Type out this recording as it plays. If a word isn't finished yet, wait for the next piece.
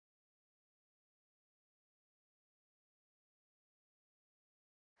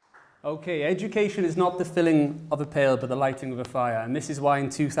Okay, education is not the filling of a pail but the lighting of a fire, and this is why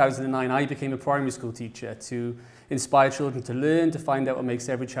in 2009 I became a primary school teacher to inspire children to learn, to find out what makes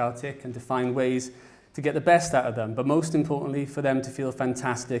every child tick and to find ways to get the best out of them, but most importantly for them to feel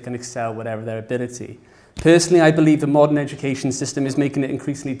fantastic and excel whatever their ability. Personally, I believe the modern education system is making it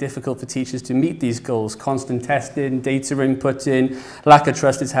increasingly difficult for teachers to meet these goals. Constant testing, data inputting, lack of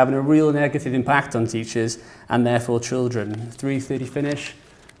trust is having a real negative impact on teachers and therefore children. 3:30 finish?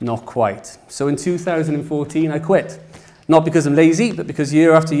 Not quite. So in 2014 I quit. Not because I'm lazy, but because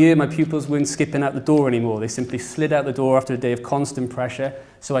year after year my pupils weren't skipping out the door anymore. They simply slid out the door after a day of constant pressure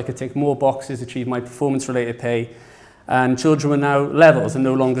so I could tick more boxes, achieve my performance-related pay, and children were now levels and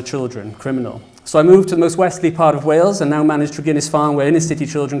no longer children, criminal. So I moved to the most westerly part of Wales and now manage Treguinness Farm, where inner city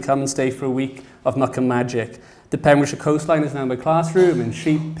children come and stay for a week of muck and magic. The Pembrokeshire coastline is now my classroom, and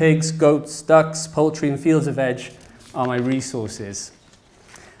sheep, pigs, goats, ducks, poultry and fields of veg are my resources.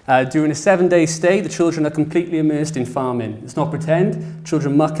 During a 7-day stay, the children are completely immersed in farming. It's not pretend.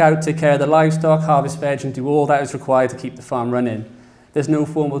 Children muck out, take care of the livestock, harvest veg and do all that is required to keep the farm running. There's no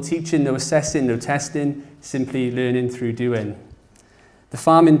formal teaching, no assessing, no testing, simply learning through doing. The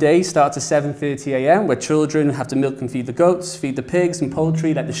farming day starts at 7:30 a.m. where children have to milk and feed the goats, feed the pigs and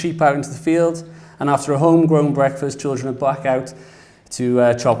poultry, let the sheep out into the field, and after a homegrown breakfast, children are back out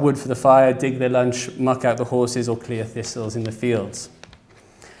to chop wood for the fire, dig their lunch, muck out the horses or clear thistles in the fields.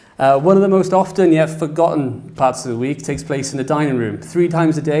 One of the most often yet forgotten parts of the week takes place in the dining room. 3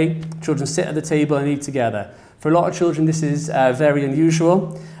 times a day, children sit at the table and eat together. For a lot of children, this is very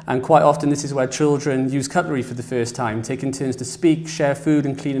unusual, and quite often this is where children use cutlery for the first time, taking turns to speak, share food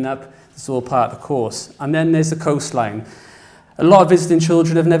and cleaning up. It's all part of the course. And then there's the coastline. A lot of visiting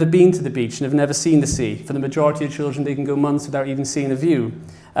children have never been to the beach and have never seen the sea. For the majority of children, they can go months without even seeing a view.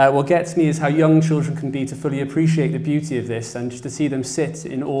 What gets me is how young children can be to fully appreciate the beauty of this, and just to see them sit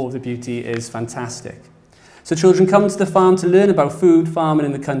in awe of the beauty is fantastic. So children come to the farm to learn about food, farming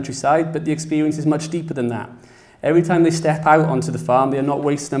and the countryside, but the experience is much deeper than that. Every time they step out onto the farm, they are not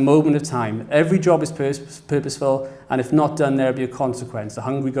wasting a moment of time. Every job is purposeful, and if not done, there will be a consequence, a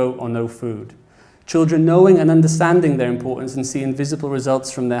hungry goat or no food. Children knowing and understanding their importance and seeing visible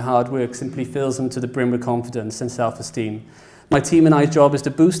results from their hard work simply fills them to the brim with confidence and self-esteem. My team and I's job is to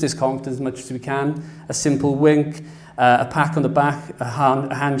boost this confidence as much as we can. A simple wink, a pat on the back, a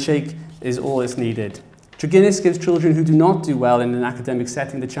handshake is all that's needed. Treguinness gives children who do not do well in an academic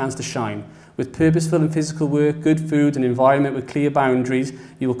setting the chance to shine. With purposeful and physical work, good food, and environment with clear boundaries,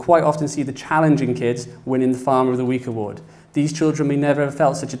 you will quite often see the challenging kids winning the Farmer of the Week award. These children may never have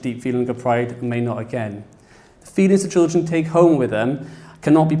felt such a deep feeling of pride and may not again. The feelings the children take home with them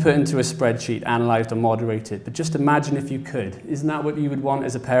cannot be put into a spreadsheet, analysed or moderated, but just imagine if you could. Isn't that what you would want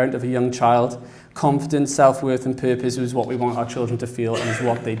as a parent of a young child? Confidence, self-worth and purpose is what we want our children to feel and is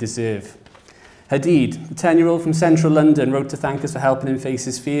what they deserve. Hadid, the 10-year-old from central London, wrote to thank us for helping him face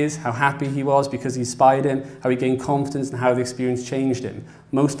his fears, how happy he was because he inspired him, how he gained confidence and how the experience changed him.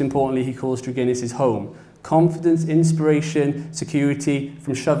 Most importantly, he calls Treguinness his home. Confidence, inspiration, security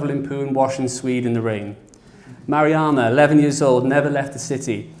from shoveling poo and washing swede in the rain. Mariana, 11 years old, never left the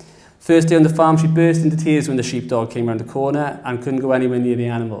city. First day on the farm, she burst into tears when the sheepdog came around the corner and couldn't go anywhere near the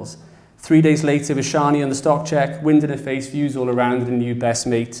animals. 3 days later, with Shani on the stock check, wind in her face, views all around and a new best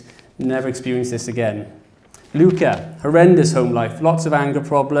mate. Never experienced this again. Luca, horrendous home life, lots of anger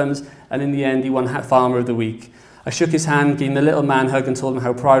problems, and in the end, he won Farmer of the Week. I shook his hand, gave him a little man hug and told him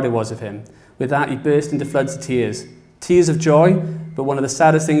how proud I was of him. With that, he burst into floods of tears. Tears of joy, but one of the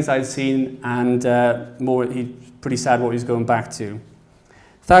saddest things I'd seen, and he's pretty sad what he was going back to.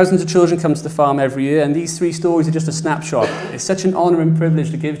 Thousands of children come to the farm every year, and these 3 stories are just a snapshot. It's such an honour and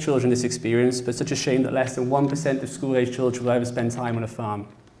privilege to give children this experience, but such a shame that less than 1% of school-age children will ever spend time on a farm.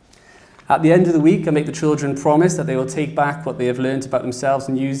 At the end of the week, I make the children promise that they will take back what they have learned about themselves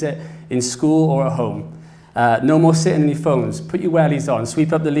and use it in school or at home. No more sitting on your phones. Put your wellies on.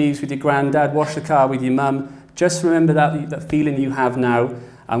 Sweep up the leaves with your granddad. Wash the car with your mum. Just remember that feeling you have now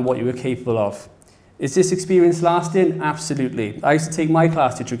and what you were capable of. Is this experience lasting? Absolutely. I used to take my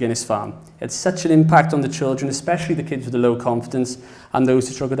class to Treguinness Farm. It had such an impact on the children, especially the kids with the low confidence and those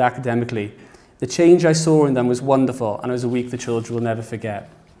who struggled academically. The change I saw in them was wonderful, and it was a week the children will never forget.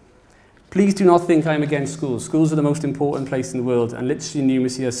 Please do not think I'm against schools. Schools are the most important place in the world, and literacy and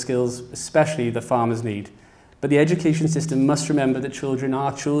numeracy are skills, especially that farmers need. But the education system must remember that children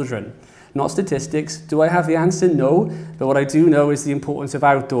are children, not statistics. Do I have the answer? No. But what I do know is the importance of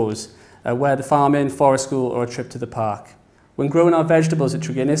outdoors, whether farming, forest school, or a trip to the park. When growing our vegetables at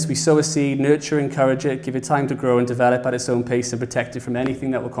Tregennis, we sow a seed, nurture, encourage it, give it time to grow and develop at its own pace and protect it from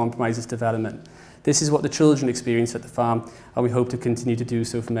anything that will compromise its development. This is what the children experience at the farm, and we hope to continue to do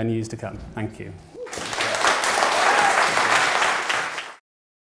so for many years to come. Thank you.